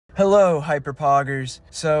Hello, hyperpoggers.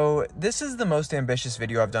 So, this is the most ambitious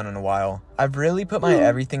video I've done in a while. I've really put my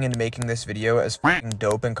everything into making this video as f***ing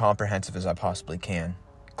dope and comprehensive as I possibly can.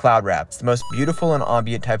 Cloud rap. It's the most beautiful and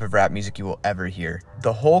ambient type of rap music you will ever hear.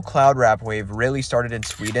 The whole cloud rap wave really started in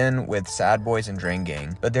Sweden with Sad Boys and Drain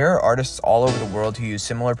Gang, but there are artists all over the world who use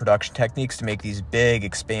similar production techniques to make these big,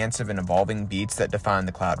 expansive, and evolving beats that define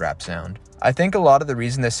the cloud rap sound. I think a lot of the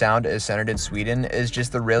reason this sound is centered in Sweden is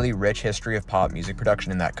just the really rich history of pop music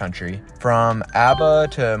production in that country. From ABBA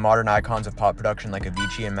to modern icons of pop production like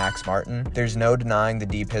Avicii and Max Martin, there's no denying the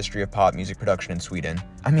deep history of pop music production in Sweden.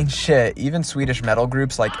 I mean shit, even Swedish metal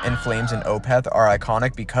groups like In Flames and Opeth are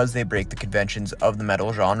iconic because they break the conventions of the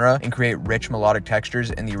metal genre and create rich melodic textures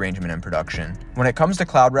in the arrangement and production. When it comes to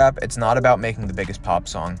cloud rap, it's not about making the biggest pop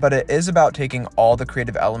song, but it is about taking all the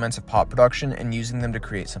creative elements of pop production and using them to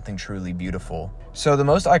create something truly beautiful. So the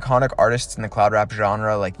most iconic artists in the cloud rap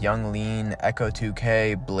genre like Young Lean, Echo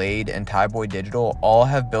 2K, Blade, and Tyboy Digital all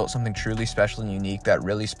have built something truly special and unique that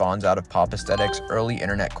really spawns out of pop aesthetics, early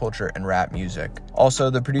internet culture, and rap music. Also,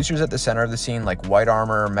 the producers at the center of the scene like White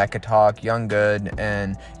Armor, Mecha Talk, Young Good,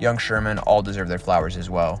 and Young Sherman all deserve their flowers as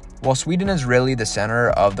well. While Sweden is really the center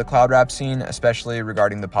of the cloud rap scene, especially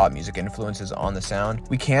regarding the pop music influences on the sound,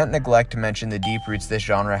 we can't neglect to mention the deep roots this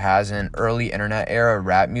genre has in early internet era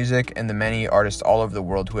rap music and the many artists all over the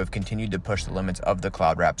world who have continued to push the limits of the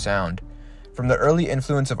cloud rap sound. From the early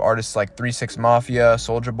influence of artists like 3 6 Mafia,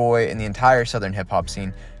 Soulja Boy, and the entire southern hip-hop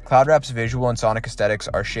scene, cloud rap's visual and sonic aesthetics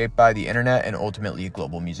are shaped by the internet and ultimately a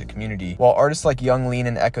global music community. While artists like Young Lean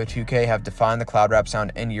and Echo 2K have defined the cloud rap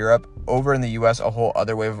sound in Europe, over in the US a whole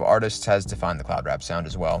other wave of artists has defined the cloud rap sound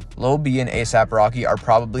as well. Lil B and A$AP Rocky are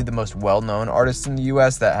probably the most well-known artists in the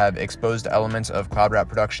US that have exposed elements of cloud rap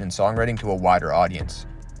production and songwriting to a wider audience.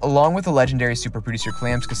 Along with the legendary super producer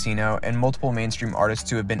Clams Casino and multiple mainstream artists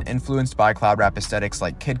who have been influenced by cloud rap aesthetics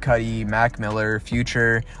like Kid Cudi, Mac Miller,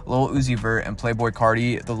 Future, Lil Uzi Vert, and Playboi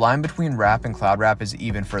Carti, the line between rap and cloud rap is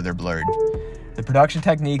even further blurred. The production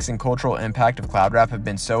techniques and cultural impact of cloud rap have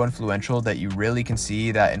been so influential that you really can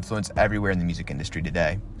see that influence everywhere in the music industry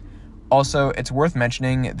today. Also, it's worth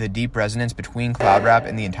mentioning the deep resonance between cloud rap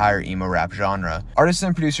and the entire emo rap genre. Artists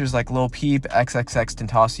and producers like Lil Peep,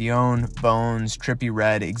 XXXTentacion, Bones, Trippie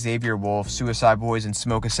Redd, Xavier Wolf, Suicide Boys, and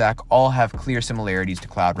Smoke a Sack all have clear similarities to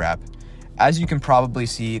cloud rap. As you can probably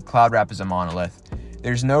see, cloud rap is a monolith.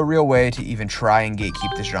 There's no real way to even try and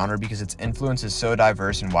gatekeep this genre because its influence is so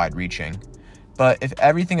diverse and wide-reaching. But if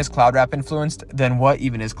everything is cloud rap influenced, then what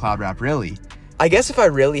even is cloud rap really? I guess if I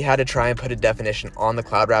really had to try and put a definition on the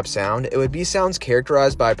cloud rap sound, it would be sounds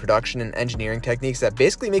characterized by production and engineering techniques that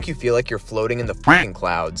basically make you feel like you're floating in the fucking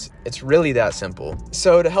clouds. It's really that simple.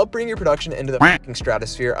 So to help bring your production into the fucking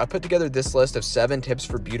stratosphere, I put together this list of 7 tips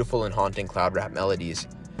for beautiful and haunting cloud rap melodies.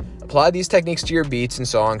 Apply these techniques to your beats and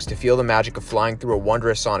songs to feel the magic of flying through a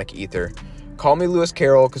wondrous sonic ether. Call me Lewis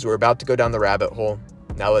Carroll because we're about to go down the rabbit hole.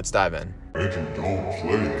 Now let's dive in. Legend don't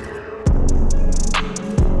play.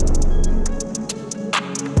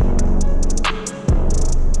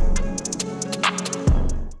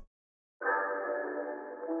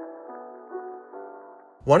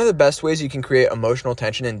 One of the best ways you can create emotional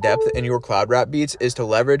tension and depth in your cloud rap beats is to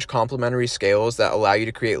leverage complementary scales that allow you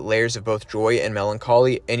to create layers of both joy and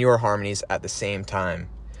melancholy in your harmonies at the same time.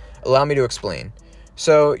 Allow me to explain.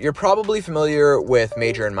 So, you're probably familiar with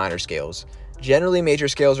major and minor scales. Generally, major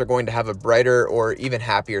scales are going to have a brighter or even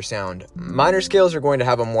happier sound. Minor scales are going to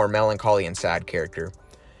have a more melancholy and sad character.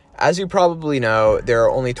 As you probably know, there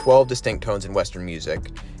are only 12 distinct tones in Western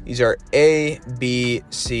music. These are A, B,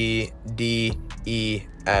 C, D, E,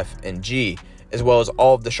 F, and G, as well as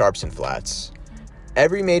all of the sharps and flats.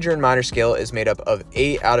 Every major and minor scale is made up of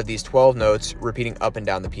 8 out of these 12 notes repeating up and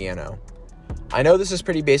down the piano. I know this is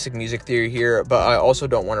pretty basic music theory here, but I also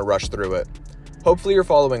don't want to rush through it. Hopefully you're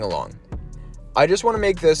following along. I just want to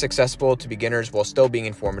make this accessible to beginners while still being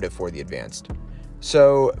informative for the advanced.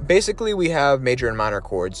 So basically we have major and minor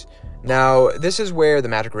chords. Now this is where the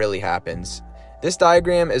magic really happens. This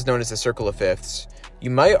diagram is known as the circle of fifths. You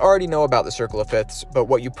might already know about the circle of fifths, but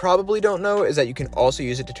what you probably don't know is that you can also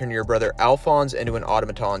use it to turn your brother Alphonse into an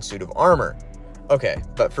automaton suit of armor. Okay,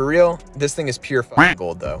 but for real, this thing is pure fucking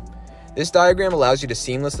gold though. This diagram allows you to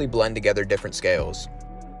seamlessly blend together different scales.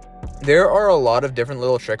 There are a lot of different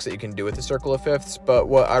little tricks that you can do with the circle of fifths, but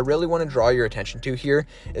what I really want to draw your attention to here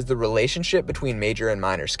is the relationship between major and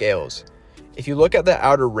minor scales. If you look at the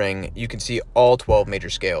outer ring, you can see all 12 major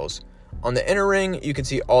scales. On the inner ring, you can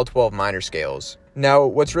see all 12 minor scales. Now,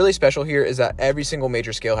 what's really special here is that every single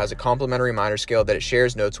major scale has a complementary minor scale that it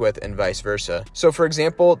shares notes with and vice versa. So for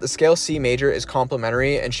example, the scale C major is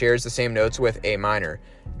complementary and shares the same notes with A minor.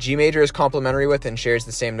 G major is complementary with and shares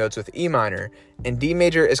the same notes with E minor, and D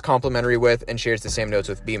major is complementary with and shares the same notes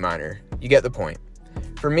with B minor. You get the point.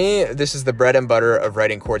 For me, this is the bread and butter of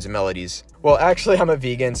writing chords and melodies. Well, actually, I'm a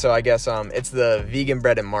vegan, so I guess it's the vegan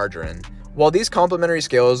bread and margarine. While these complementary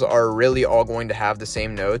scales are really all going to have the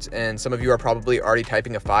same notes, and some of you are probably already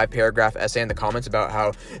typing a 5-paragraph essay in the comments about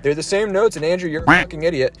how they're the same notes and Andrew, you're a fucking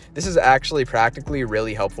idiot, this is actually practically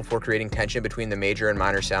really helpful for creating tension between the major and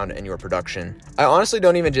minor sound in your production. I honestly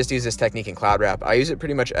don't even just use this technique in cloud rap, I use it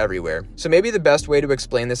pretty much everywhere. So maybe the best way to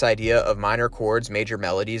explain this idea of minor chords, major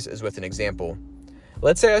melodies is with an example.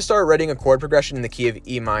 Let's say I start writing a chord progression in the key of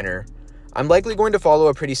E minor. I'm likely going to follow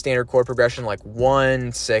a pretty standard chord progression like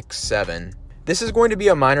 1, 6, 7. This is going to be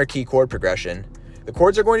a minor key chord progression. The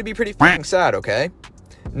chords are going to be pretty fucking sad, okay?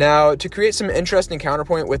 Now, to create some interesting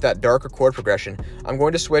counterpoint with that darker chord progression, I'm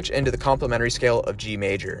going to switch into the complementary scale of G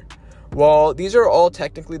major. While these are all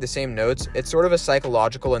technically the same notes, it's sort of a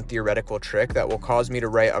psychological and theoretical trick that will cause me to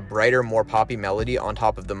write a brighter, more poppy melody on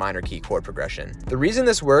top of the minor key chord progression. The reason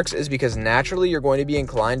this works is because naturally you're going to be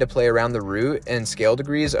inclined to play around the root and scale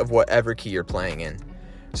degrees of whatever key you're playing in.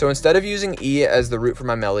 So instead of using E as the root for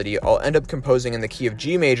my melody, I'll end up composing in the key of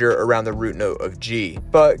G major around the root note of G.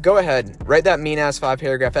 But go ahead, write that mean-ass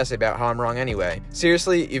 5-paragraph essay about how I'm wrong anyway.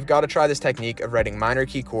 Seriously, you've got to try this technique of writing minor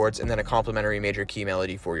key chords and then a complementary major key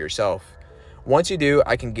melody for yourself. Once you do,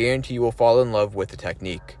 I can guarantee you will fall in love with the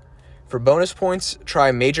technique. For bonus points,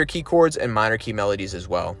 try major key chords and minor key melodies as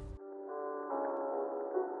well.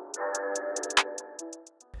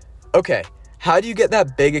 Okay. How do you get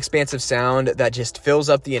that big expansive sound that just fills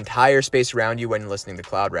up the entire space around you when listening to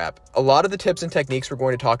cloud rap? A lot of the tips and techniques we're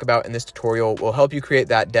going to talk about in this tutorial will help you create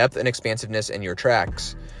that depth and expansiveness in your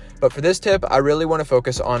tracks. But for this tip, I really want to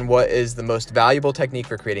focus on what is the most valuable technique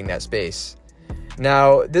for creating that space.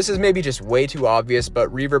 Now, this is maybe just way too obvious,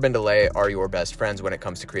 but reverb and delay are your best friends when it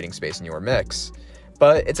comes to creating space in your mix.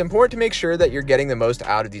 But it's important to make sure that you're getting the most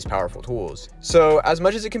out of these powerful tools. So as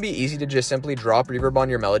much as it can be easy to just simply drop reverb on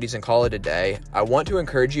your melodies and call it a day, I want to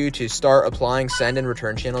encourage you to start applying send and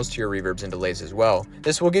return channels to your reverbs and delays as well.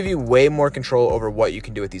 This will give you way more control over what you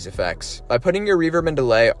can do with these effects. By putting your reverb and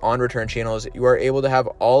delay on return channels, you are able to have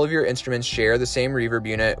all of your instruments share the same reverb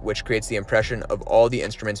unit, which creates the impression of all the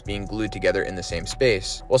instruments being glued together in the same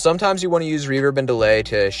space. While sometimes you want to use reverb and delay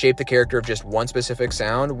to shape the character of just one specific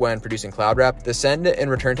sound when producing cloud rap, the send and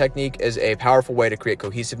return technique is a powerful way to create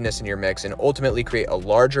cohesiveness in your mix and ultimately create a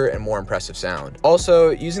larger and more impressive sound.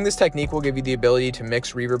 Also, using this technique will give you the ability to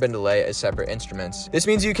mix reverb and delay as separate instruments. This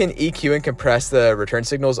means you can EQ and compress the return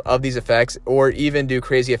signals of these effects, or even do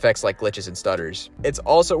crazy effects like glitches and stutters. It's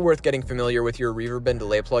also worth getting familiar with your reverb and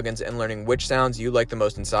delay plugins and learning which sounds you like the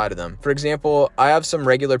most inside of them. For example, I have some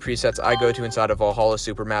regular presets I go to inside of Valhalla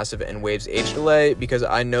Supermassive and Waves H Delay because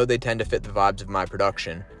I know they tend to fit the vibes of my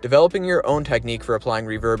production. Developing your own technique for applying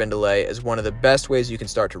reverb and delay is one of the best ways you can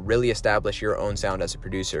start to really establish your own sound as a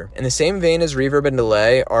producer. In the same vein as reverb and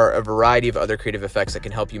delay are a variety of other creative effects that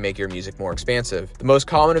can help you make your music more expansive. The most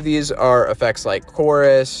common of these are effects like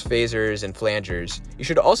chorus, phasers, and flangers. You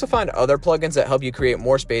should also find other plugins that help you create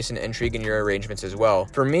more space and intrigue in your arrangements as well.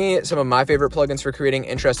 For me, some of my favorite plugins for creating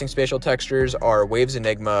interesting spatial textures are Waves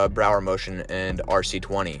Enigma, Brower Motion, and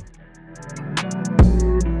RC20.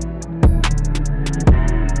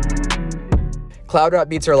 Cloud rap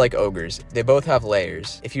beats are like ogres. They both have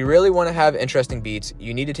layers. If you really want to have interesting beats,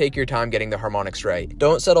 you need to take your time getting the harmonics right.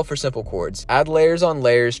 Don't settle for simple chords. Add layers on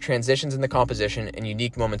layers, transitions in the composition, and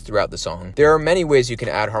unique moments throughout the song. There are many ways you can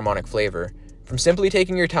add harmonic flavor. From simply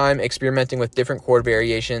taking your time experimenting with different chord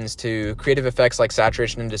variations to creative effects like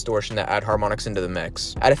saturation and distortion that add harmonics into the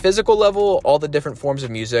mix. At a physical level, all the different forms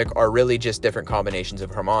of music are really just different combinations of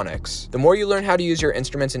harmonics. The more you learn how to use your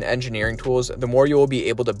instruments and engineering tools, the more you will be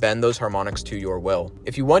able to bend those harmonics to your will.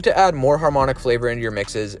 If you want to add more harmonic flavor into your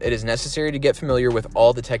mixes, it is necessary to get familiar with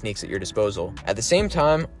all the techniques at your disposal. At the same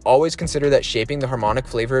time, always consider that shaping the harmonic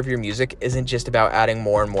flavor of your music isn't just about adding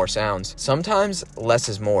more and more sounds. Sometimes less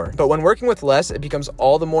is more. But when working with less, it becomes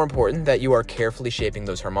all the more important that you are carefully shaping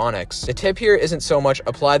those harmonics. The tip here isn't so much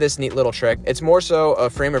apply this neat little trick, it's more so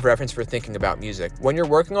a frame of reference for thinking about music. When you're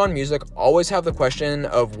working on music, always have the question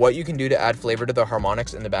of what you can do to add flavor to the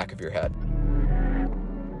harmonics in the back of your head.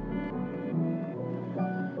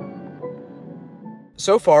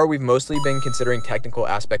 So far, we've mostly been considering technical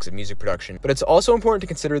aspects of music production, but it's also important to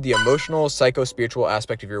consider the emotional, psycho-spiritual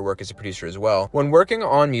aspect of your work as a producer as well. When working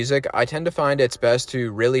on music, I tend to find it's best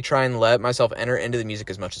to really try and let myself enter into the music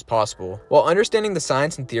as much as possible. While understanding the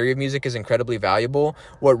science and theory of music is incredibly valuable,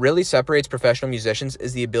 what really separates professional musicians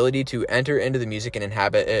is the ability to enter into the music and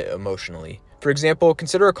inhabit it emotionally. For example,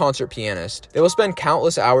 consider a concert pianist. They will spend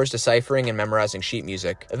countless hours deciphering and memorizing sheet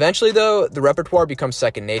music. Eventually though, the repertoire becomes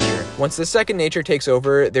second nature. Once this second nature takes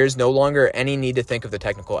over, there's no longer any need to think of the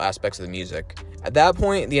technical aspects of the music. At that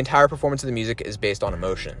point, the entire performance of the music is based on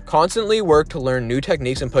emotion. Constantly work to learn new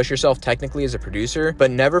techniques and push yourself technically as a producer,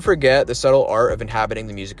 but never forget the subtle art of inhabiting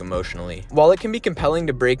the music emotionally. While it can be compelling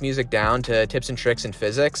to break music down to tips and tricks in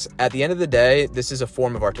physics, at the end of the day, this is a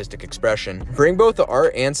form of artistic expression. Bring both the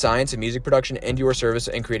art and science of music production into your service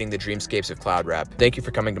in creating the dreamscapes of cloud rap. Thank you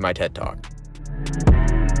for coming to my TED Talk.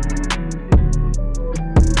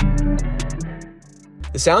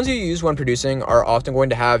 The sounds you use when producing are often going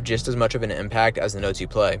to have just as much of an impact as the notes you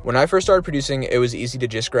play. When I first started producing, it was easy to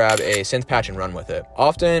just grab a synth patch and run with it.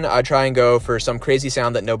 Often, I try and go for some crazy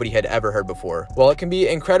sound that nobody had ever heard before. While it can be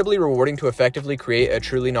incredibly rewarding to effectively create a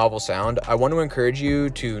truly novel sound, I want to encourage you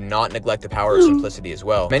to not neglect the power of simplicity as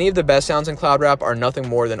well. Many of the best sounds in cloud rap are nothing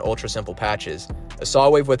more than ultra simple patches. A saw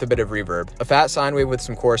wave with a bit of reverb, a fat sine wave with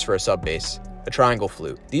some chorus for a sub bass, a triangle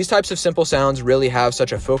flute. These types of simple sounds really have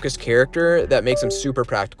such a focused character that makes them super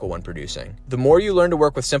practical when producing. The more you learn to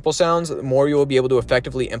work with simple sounds, the more you will be able to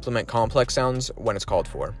effectively implement complex sounds when it's called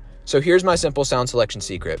for. So here's my simple sound selection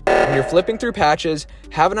secret. When you're flipping through patches,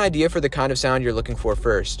 have an idea for the kind of sound you're looking for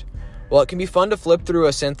first. While it can be fun to flip through a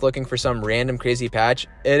synth looking for some random crazy patch,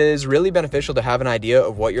 it is really beneficial to have an idea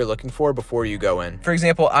of what you're looking for before you go in. For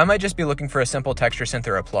example, I might just be looking for a simple texture synth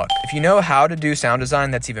or a pluck. If you know how to do sound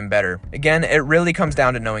design, that's even better. Again, it really comes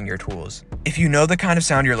down to knowing your tools. If you know the kind of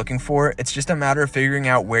sound you're looking for, it's just a matter of figuring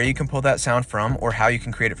out where you can pull that sound from or how you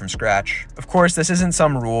can create it from scratch. Of course, this isn't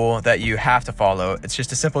some rule that you have to follow, it's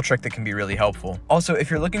just a simple trick that can be really helpful. Also,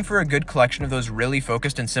 if you're looking for a good collection of those really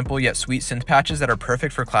focused and simple yet sweet synth patches that are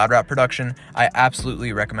perfect for cloud rap production, I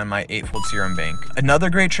absolutely recommend my 8-fold serum bank. Another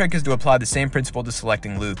great trick is to apply the same principle to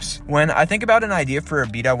selecting loops. When I think about an idea for a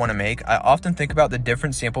beat I want to make, I often think about the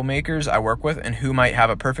different sample makers I work with and who might have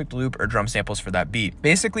a perfect loop or drum samples for that beat.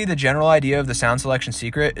 Basically, the general idea of the sound selection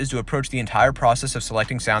secret is to approach the entire process of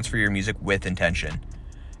selecting sounds for your music with intention.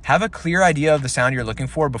 Have a clear idea of the sound you're looking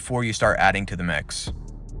for before you start adding to the mix.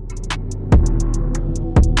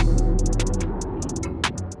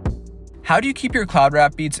 How do you keep your cloud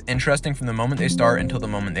rap beats interesting from the moment they start until the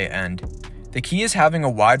moment they end? The key is having a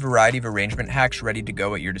wide variety of arrangement hacks ready to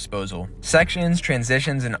go at your disposal. Sections,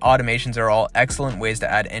 transitions, and automations are all excellent ways to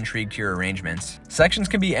add intrigue to your arrangements. Sections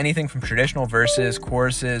can be anything from traditional verses,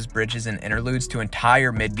 choruses, bridges, and interludes to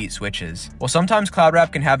entire mid-beat switches. While sometimes cloud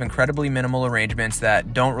rap can have incredibly minimal arrangements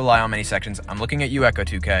that don't rely on many sections, I'm looking at you, Echo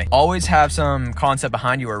 2K. Always have some concept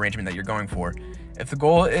behind your arrangement that you're going for. If the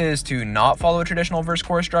goal is to not follow a traditional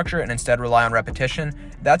verse-chorus structure and instead rely on repetition,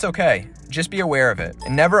 that's okay. Just be aware of it,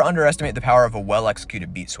 and never underestimate the power of a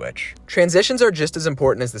well-executed beat switch. Transitions are just as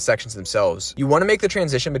important as the sections themselves. You want to make the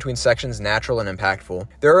transition between sections natural and impactful.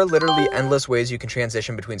 There are literally endless ways you can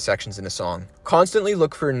transition between sections in a song. Constantly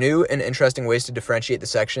look for new and interesting ways to differentiate the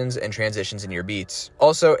sections and transitions in your beats.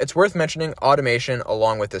 Also, it's worth mentioning automation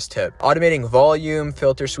along with this tip. Automating volume,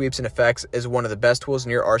 filter sweeps, and effects is one of the best tools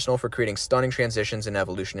in your arsenal for creating stunning transitions and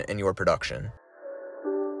evolution in your production.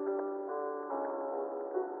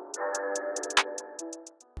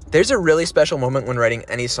 There's a really special moment when writing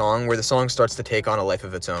any song where the song starts to take on a life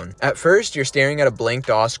of its own. At first, you're staring at a blank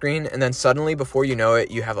DOS screen, and then suddenly, before you know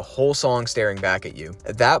it, you have a whole song staring back at you.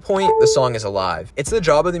 At that point, the song is alive. It's the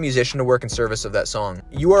job of the musician to work in service of that song.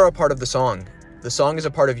 You are a part of the song. The song is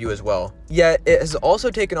a part of you as well. Yet, it has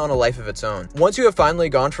also taken on a life of its own. Once you have finally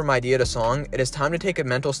gone from idea to song, it is time to take a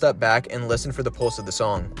mental step back and listen for the pulse of the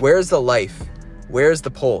song. Where is the life? Where is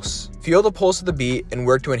the pulse? Feel the pulse of the beat and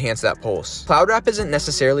work to enhance that pulse. Cloud rap isn't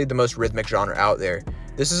necessarily the most rhythmic genre out there.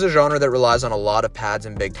 This is a genre that relies on a lot of pads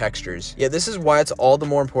and big textures. Yet this is why it's all the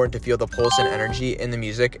more important to feel the pulse and energy in the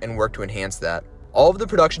music and work to enhance that. All of the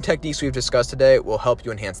production techniques we've discussed today will help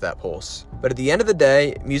you enhance that pulse. But at the end of the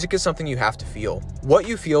day, music is something you have to feel. What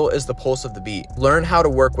you feel is the pulse of the beat. Learn how to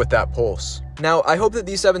work with that pulse. Now, I hope that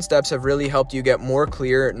these 7 steps have really helped you get more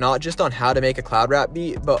clear, not just on how to make a cloud rap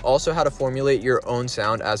beat, but also how to formulate your own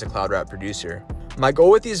sound as a cloud rap producer. My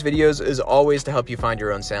goal with these videos is always to help you find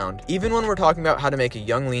your own sound. Even when we're talking about how to make a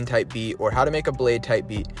young lean type beat or how to make a blade type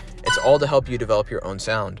beat, it's all to help you develop your own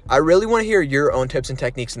sound. I really want to hear your own tips and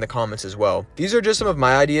techniques in the comments as well. These are just some of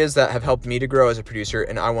my ideas that have helped me to grow as a producer,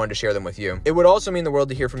 and I wanted to share them with you. It would also mean the world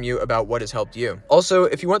to hear from you about what has helped you. Also,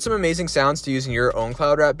 if you want some amazing sounds to use in your own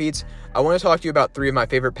cloud rap beats, I want to talk to you about 3 of my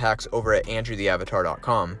favorite packs over at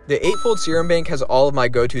andrewtheavatar.com. The 8-fold serum bank has all of my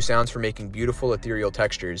go-to sounds for making beautiful ethereal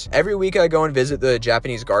textures. Every week I go and visit the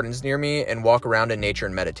Japanese gardens near me and walk around in nature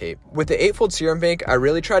and meditate. With the 8-fold serum bank, I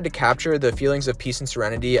really tried to capture the feelings of peace and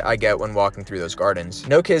serenity I get when walking through those gardens.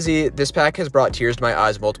 No kizzy, this pack has brought tears to my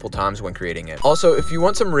eyes multiple times when creating it. Also, if you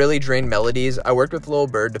want some really drained melodies, I worked with Lil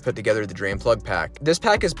Bird to put together the Drain Plug pack. This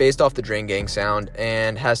pack is based off the Drain Gang sound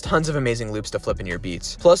and has tons of amazing loops to flip in your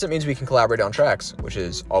beats. Plus, it means we can collaborate on tracks, which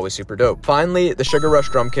is always super dope. Finally, the Sugar Rush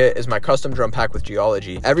drum kit is my custom drum pack with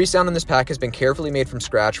geology. Every sound in this pack has been carefully made from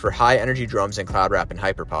scratch for high energy drums in cloud rap and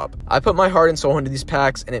hyperpop. I put my heart and soul into these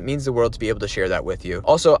packs, and it means the world to be able to share that with you.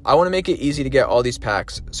 Also, I want to make it easy to get all these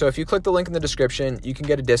packs, so if you click the link in the description, you can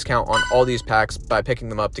get a discount on all these packs by picking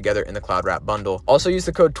them up together in the Cloud Rap bundle. Also use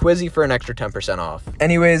the code TWIZZY for an extra 10% off.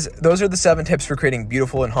 Anyways, those are the 7 tips for creating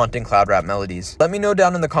beautiful and haunting cloud rap melodies. Let me know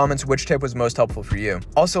down in the comments which tip was most helpful for you.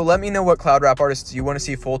 Also, let me know what cloud rap artists you want to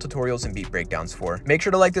see full tutorials and beat breakdowns for. Make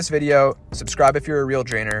sure to like this video, subscribe if you're a real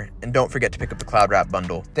drainer, and don't forget to pick up the Cloud Rap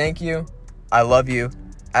bundle. Thank you. I love you.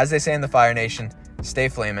 As they say in the Fire Nation, stay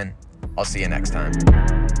flamin'. I'll see you next time.